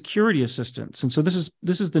security assistance. And so this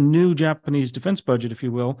is the new Japanese defense budget, if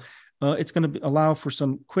you will. It's going to allow for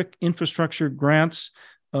some quick infrastructure grants,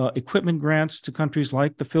 equipment grants to countries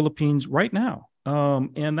like the Philippines right now.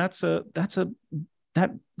 And that's a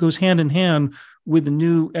that goes hand in hand with the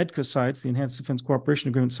new EDCA sites, the Enhanced Defense Cooperation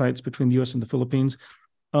Agreement sites between the U.S. and the Philippines.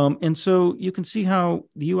 And so you can see how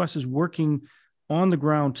the U.S. is working on the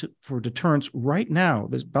ground for deterrence right now.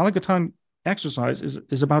 This Balagatan exercise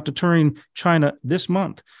is about deterring China this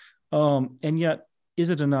month. And yet, is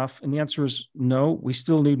it enough? And the answer is no. We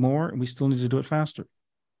still need more, and we still need to do it faster.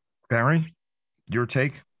 Barry, your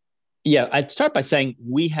take? Yeah, I'd start by saying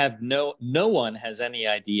we have no one has any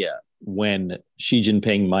idea when Xi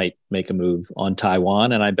Jinping might make a move on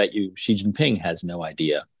Taiwan. And I bet you Xi Jinping has no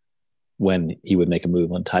idea when he would make a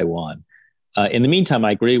move on Taiwan. In the meantime,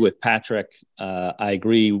 I agree with Patrick. I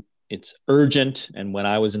agree it's urgent. And when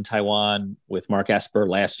I was in Taiwan with Mark Esper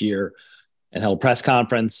last year and held a press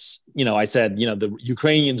conference, I said, the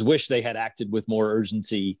Ukrainians wish they had acted with more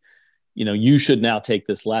urgency. You should now take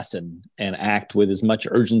this lesson and act with as much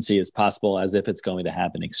urgency as possible, as if it's going to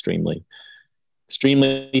happen extremely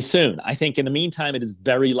soon. I think in the meantime, it is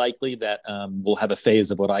very likely that we'll have a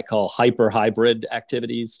phase of what I call hyper-hybrid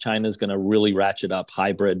activities. China's going to really ratchet up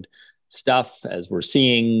hybrid stuff, as we're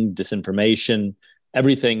seeing, disinformation,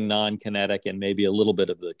 everything non-kinetic, and maybe a little bit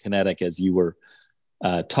of the kinetic, as you were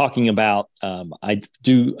talking about. I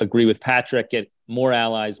do agree with Patrick. Get more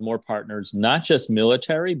allies, more partners, not just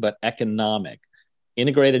military, but economic.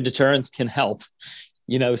 Integrated deterrence can help.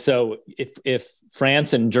 So if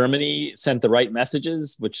France and Germany sent the right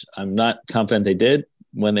messages, which I'm not confident they did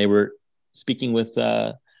when they were speaking with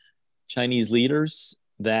Chinese leaders,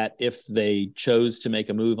 that if they chose to make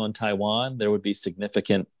a move on Taiwan, there would be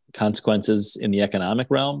significant consequences in the economic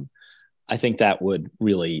realm. I think that would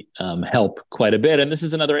really help quite a bit. And this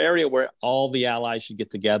is another area where all the allies should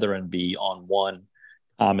get together and be on one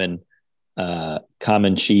common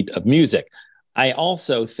sheet of music. I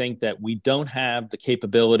also think that we don't have the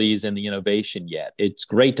capabilities and the innovation yet. It's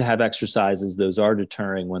great to have exercises. Those are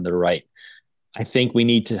deterring when they're right. I think we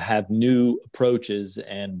need to have new approaches,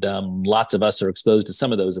 and lots of us are exposed to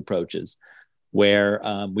some of those approaches where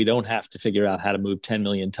we don't have to figure out how to move 10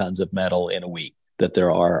 million tons of metal in a week, that there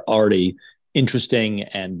are already interesting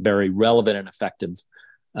and very relevant and effective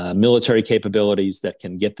military capabilities that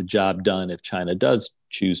can get the job done if China does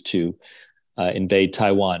choose to invade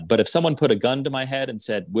Taiwan. But if someone put a gun to my head and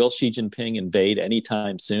said, will Xi Jinping invade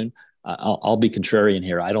anytime soon? I'll be contrarian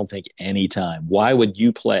here. I don't think any time. Why would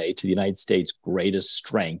you play to the United States' greatest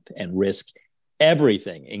strength and risk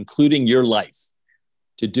everything, including your life,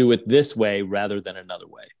 to do it this way rather than another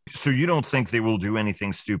way? So you don't think they will do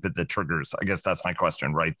anything stupid that triggers? I guess that's my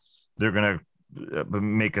question, right? They're going to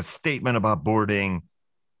make a statement about boarding,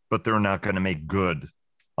 but they're not going to make good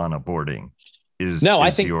on a boarding. I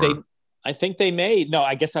think they may. No,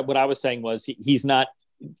 I guess what I was saying was he's not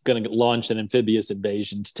going to launch an amphibious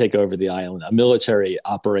invasion to take over the island, a military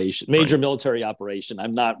operation, major military operation.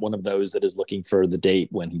 I'm not one of those that is looking for the date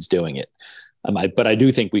when he's doing it. But I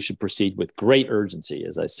do think we should proceed with great urgency,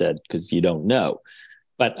 as I said, because you don't know.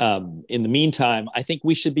 But in the meantime, I think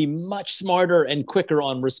we should be much smarter and quicker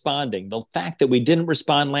on responding. The fact that we didn't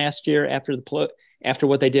respond last year after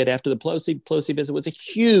what they did after the Pelosi visit was a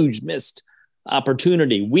huge missed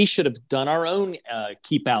opportunity. We should have done our own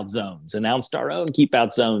keep out zones, announced our own keep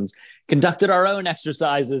out zones, conducted our own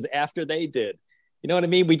exercises after they did. You know what I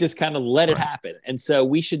mean? We just kind of let it happen. And so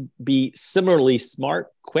we should be similarly smart,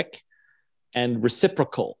 quick, and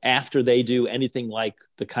reciprocal after they do anything like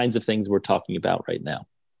the kinds of things we're talking about right now.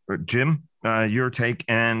 Jim, your take,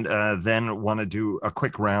 and then want to do a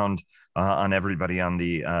quick round on everybody on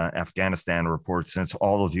the Afghanistan report, since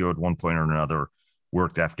all of you at one point or another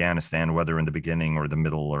worked Afghanistan, whether in the beginning or the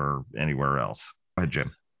middle or anywhere else. Go ahead,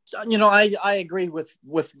 Jim. I agree with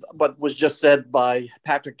what was just said by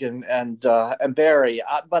Patrick and Barry,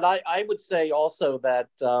 but I would say also that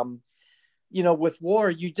with war,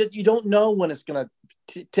 you don't know when it's going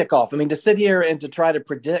to tick off. I mean, to sit here and to try to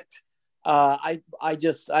predict, I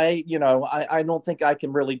don't think I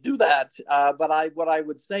can really do that. But what I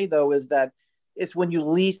would say though is that it's when you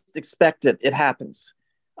least expect it, it happens.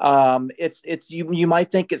 You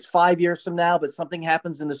might think it's 5 years from now, but something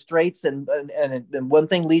happens in the Straits and one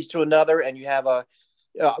thing leads to another, and you have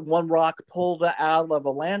one rock pulled out of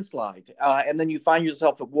a landslide. And then you find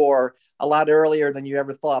yourself at war a lot earlier than you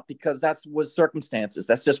ever thought, because that was circumstances.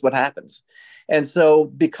 That's just what happens. And so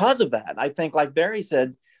because of that, I think, like Barry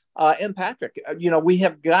said, and Patrick, we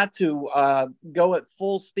have got to go at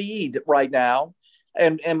full speed right now.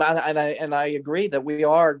 And I agree that we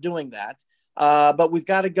are doing that. But we've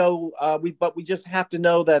got to go. But we just have to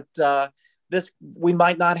know that we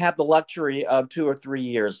might not have the luxury of 2 or 3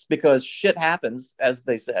 years, because shit happens, as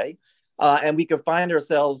they say, and we could find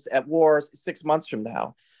ourselves at war 6 months from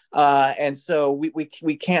now. And so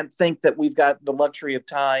we can't think that we've got the luxury of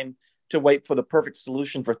time to wait for the perfect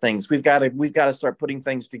solution for things. We've got to start putting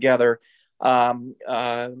things together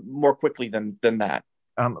more quickly than that.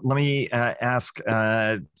 Let me ask,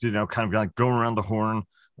 kind of like go around the horn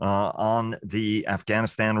on the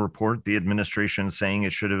Afghanistan report. The administration is saying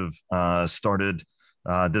it should have started.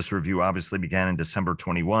 This review obviously began in December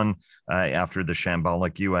 21 after the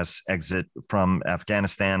shambolic U.S. exit from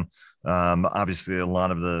Afghanistan. Obviously, a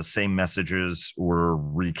lot of the same messages were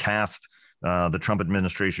recast. The Trump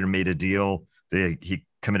administration made a deal. He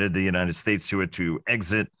committed the United States to it to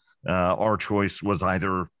exit. Our choice was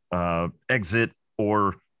either exit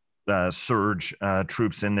or surge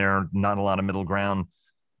troops in there. Not a lot of middle ground.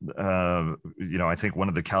 I think one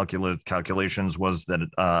of the calculations was that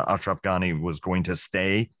Ashraf Ghani was going to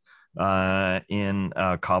stay in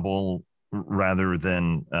Kabul rather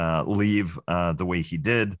than leave the way he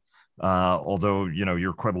did. Although,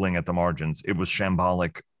 you're quibbling at the margins. It was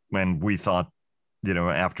shambolic when we thought,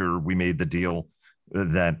 after we made the deal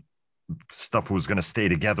that stuff was going to stay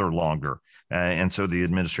together longer. And so the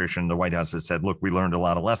administration, the White House has said, look, we learned a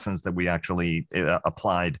lot of lessons that we actually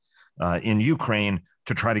applied in Ukraine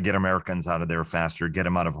to try to get Americans out of there faster, get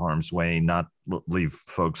them out of harm's way, not leave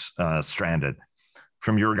folks stranded.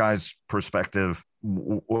 From your guys' perspective,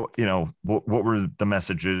 what were the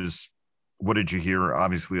messages? What did you hear?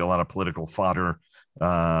 Obviously, a lot of political fodder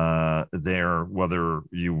there, whether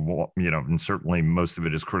and certainly most of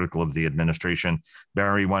it is critical of the administration.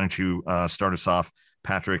 Barry, why don't you start us off,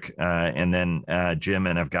 Patrick, and then Jim,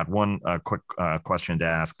 and I've got one quick question to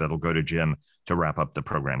ask that'll go to Jim to wrap up the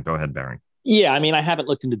program. Go ahead, Barry. Yeah, I mean, I haven't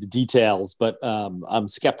looked into the details, but I'm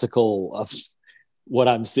skeptical of what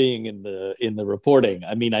I'm seeing in the reporting.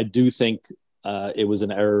 I mean, I do think it was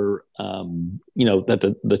an error,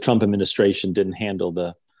 that the Trump administration didn't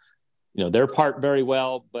handle their part very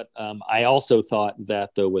well. But I also thought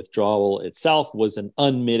that the withdrawal itself was an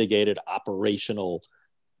unmitigated operational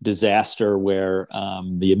disaster where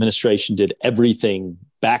the administration did everything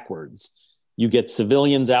backwards. You get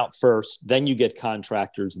civilians out first, then you get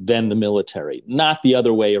contractors, then the military, not the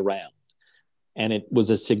other way around. And it was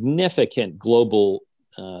did significant global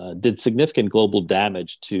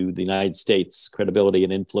damage to the United States' credibility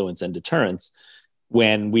and influence and deterrence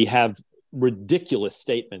when we have ridiculous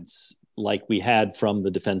statements like we had from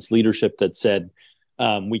the defense leadership that said,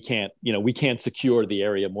 we can't secure the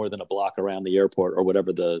area more than a block around the airport, or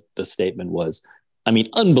whatever the statement was. I mean,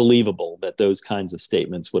 unbelievable that those kinds of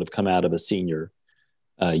statements would have come out of a senior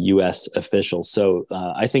U.S. official. So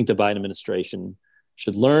I think the Biden administration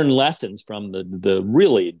should learn lessons from the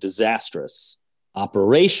really disastrous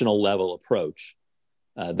operational level approach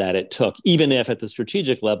that it took, even if at the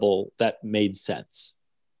strategic level that made sense.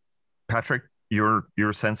 Patrick, your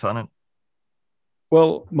sense on it?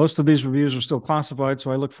 Well, most of these reviews are still classified,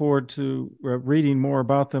 so I look forward to reading more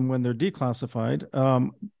about them when they're declassified.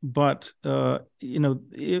 But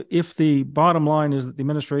if the bottom line is that the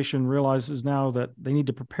administration realizes now that they need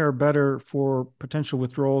to prepare better for potential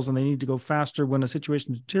withdrawals and they need to go faster when a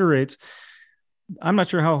situation deteriorates, I'm not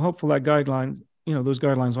sure how hopeful those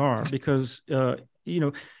guidelines are, because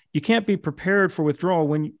you can't be prepared for withdrawal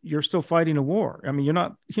when you're still fighting a war. I mean,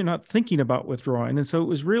 you're not thinking about withdrawing. And so it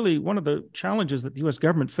was really one of the challenges that the U.S.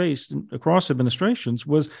 government faced across administrations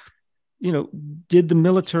was, did the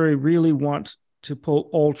military really want to pull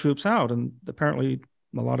all troops out? And apparently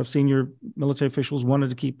a lot of senior military officials wanted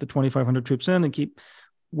to keep the 2,500 troops in and keep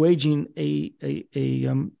waging a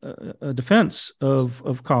defense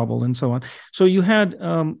of Kabul and so on. So you had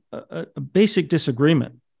a basic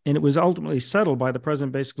disagreement. And it was ultimately settled by the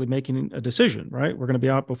president basically making a decision, right? We're going to be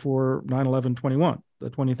out before 9/11/21, the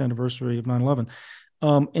 20th anniversary of 9/11.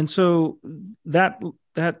 And so that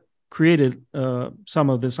created some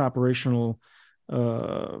of this operational,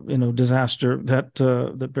 disaster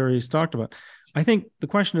that Barry's talked about. I think the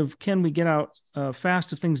question of can we get out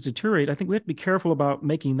fast if things deteriorate, I think we have to be careful about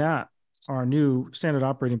making that our new standard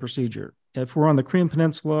operating procedure. If we're on the Korean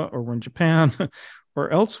Peninsula, or we're in Japan or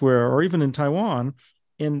elsewhere, or even in Taiwan,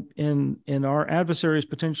 and our adversaries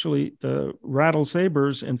potentially rattle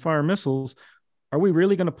sabers and fire missiles, are we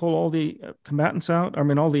really going to pull all the combatants out? I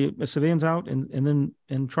mean, all the civilians out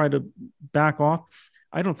and try to back off?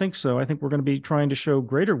 I don't think so. I think we're going to be trying to show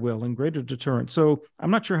greater will and greater deterrence. So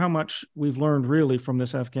I'm not sure how much we've learned really from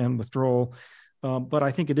this Afghan withdrawal, but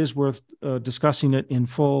I think it is worth discussing it in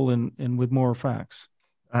full and with more facts.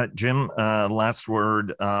 Jim, last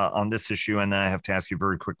word on this issue, and then I have to ask you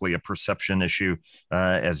very quickly a perception issue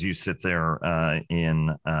as you sit there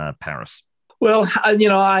in Paris. Well,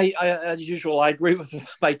 I as usual, I agree with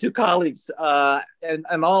my two colleagues,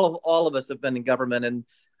 and all of us have been in government, and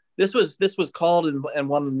this was called in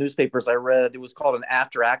one of the newspapers I read. It was called an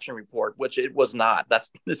after action report, which it was not.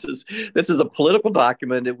 This is a political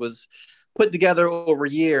document. It was put together over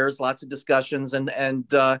years, lots of discussions,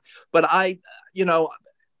 but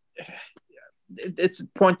it's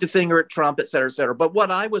point the finger at Trump, et cetera, et cetera. But what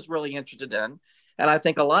I was really interested in, and I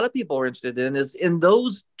think a lot of people are interested in, is in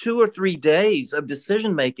those 2 or 3 days of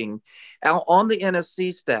decision making on the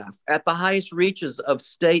NSC staff at the highest reaches of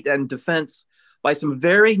state and defense by some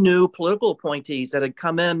very new political appointees that had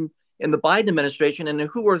come in the Biden administration and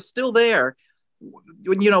who were still there.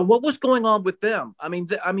 What was going on with them?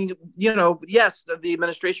 Yes, the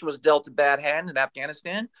administration was dealt a bad hand in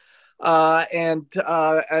Afghanistan. And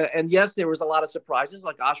yes, there was a lot of surprises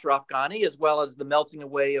like Ashraf Ghani, as well as the melting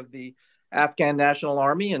away of the Afghan National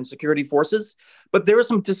Army and security forces. But there were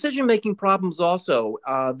some decision-making problems also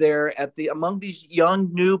there among these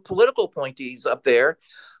young new political appointees up there.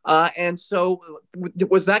 And so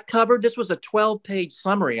was that covered? This was a 12-page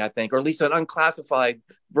summary, I think, or at least an unclassified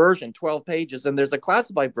version, 12 pages. And there's a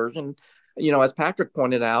classified version, as Patrick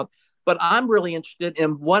pointed out. But I'm really interested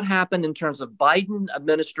in what happened in terms of Biden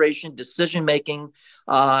administration decision-making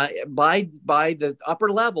by the upper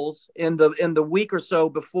levels in the week or so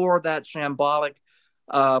before that shambolic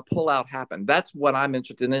pullout happened. That's what I'm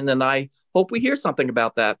interested in. And I hope we hear something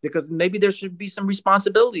about that, because maybe there should be some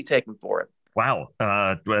responsibility taken for it. Wow,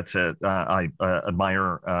 that's it. I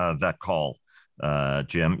admire that call,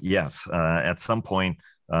 Jim. Yes, at some point,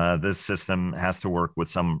 this system has to work with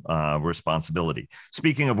some responsibility.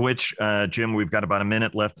 Speaking of which, Jim, we've got about a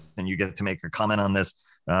minute left, and you get to make a comment on this.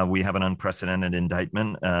 We have an unprecedented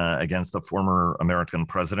indictment against the former American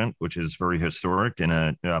president, which is very historic,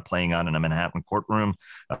 playing out in a Manhattan courtroom.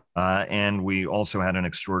 And we also had an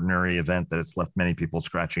extraordinary event that has left many people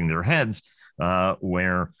scratching their heads,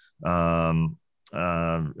 where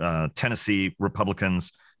Tennessee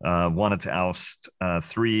Republicans wanted to oust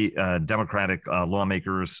 3 Democratic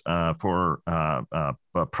lawmakers for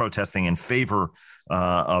protesting in favor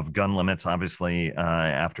of gun limits, obviously,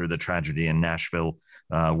 after the tragedy in Nashville,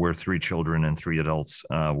 where 3 children and 3 adults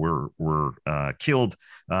were killed.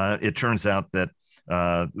 It turns out that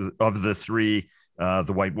of the 3,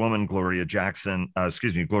 the white woman, Gloria Johnson,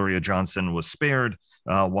 was spared,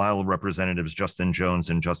 while Representatives Justin Jones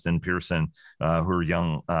and Justin Pearson, who are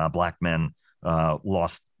young black men,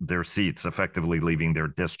 lost their seats, effectively leaving their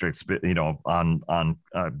districts, on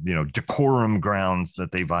decorum grounds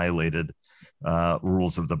that they violated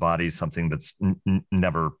rules of the body, something that's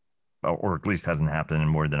never, or at least hasn't happened in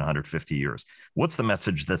more than 150 years. What's the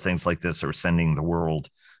message that things like this are sending the world?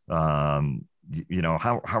 How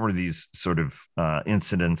are these sort of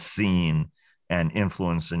incidents seen and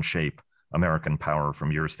influence and shape American power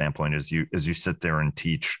from your standpoint as you sit there and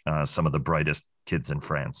teach some of the brightest kids in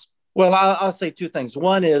France? Well, I'll say 2 things.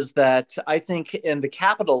 One is that I think in the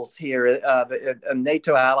capitals here, the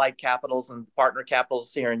NATO allied capitals and partner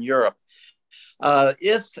capitals here in Europe,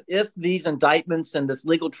 if these indictments and this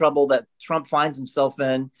legal trouble that Trump finds himself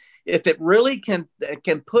in, if it really can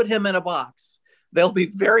put him in a box, they'll be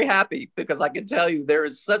very happy, because I can tell you there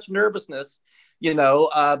is such nervousness,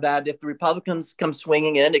 that if the Republicans come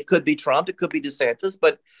swinging in, it could be Trump, it could be DeSantis,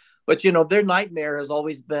 but their nightmare has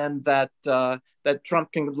always been that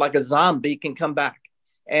Trump can, like a zombie, can come back.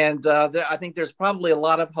 And I think there's probably a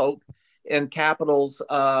lot of hope in capitals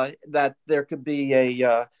that there could be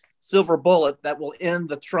a silver bullet that will end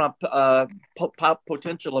the Trump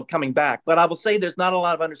potential of coming back. But I will say there's not a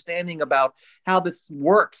lot of understanding about how this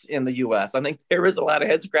works in the U.S. I think there is a lot of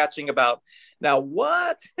head scratching about, now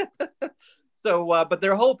what? So, but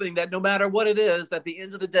they're hoping that no matter what it is, at the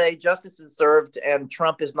end of the day, justice is served and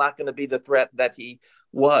Trump is not going to be the threat that he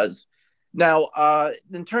was. Now,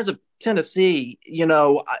 in terms of Tennessee,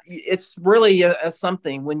 it's really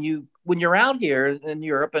something when you're out here in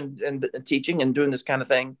Europe and teaching and doing this kind of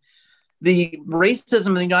thing. The racism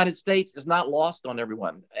in the United States is not lost on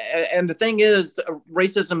everyone, and the thing is,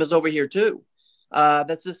 racism is over here too.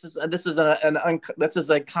 This is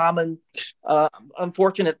a common,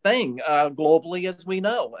 unfortunate thing globally, as we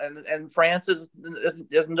know, and France is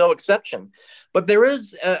no exception. But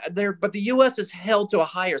but the U.S. is held to a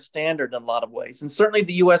higher standard in a lot of ways, and certainly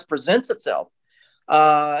the U.S. presents itself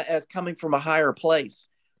as coming from a higher place,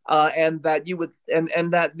 and that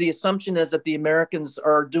that the assumption is that the Americans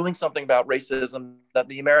are doing something about racism, that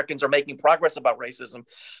the Americans are making progress about racism,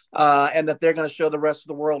 and that they're going to show the rest of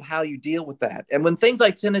the world how you deal with that. And when things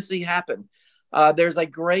like Tennessee happen, there's a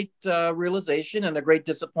great realization and a great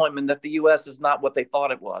disappointment that the U.S. is not what they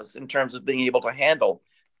thought it was in terms of being able to handle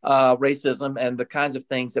racism and the kinds of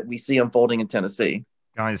things that we see unfolding in Tennessee.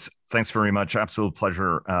 Guys, thanks very much. Absolute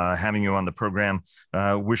pleasure having you on the program.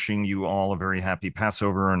 Wishing you all a very happy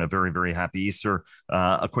Passover and a very, very happy Easter.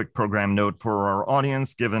 A quick program note for our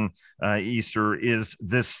audience, given Easter is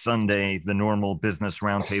this Sunday, the normal business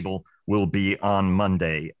roundtable will be on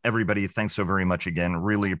Monday. Everybody, thanks so very much again.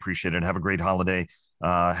 Really appreciate it. Have a great holiday.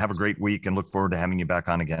 Have a great week and look forward to having you back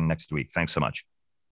on again next week. Thanks so much.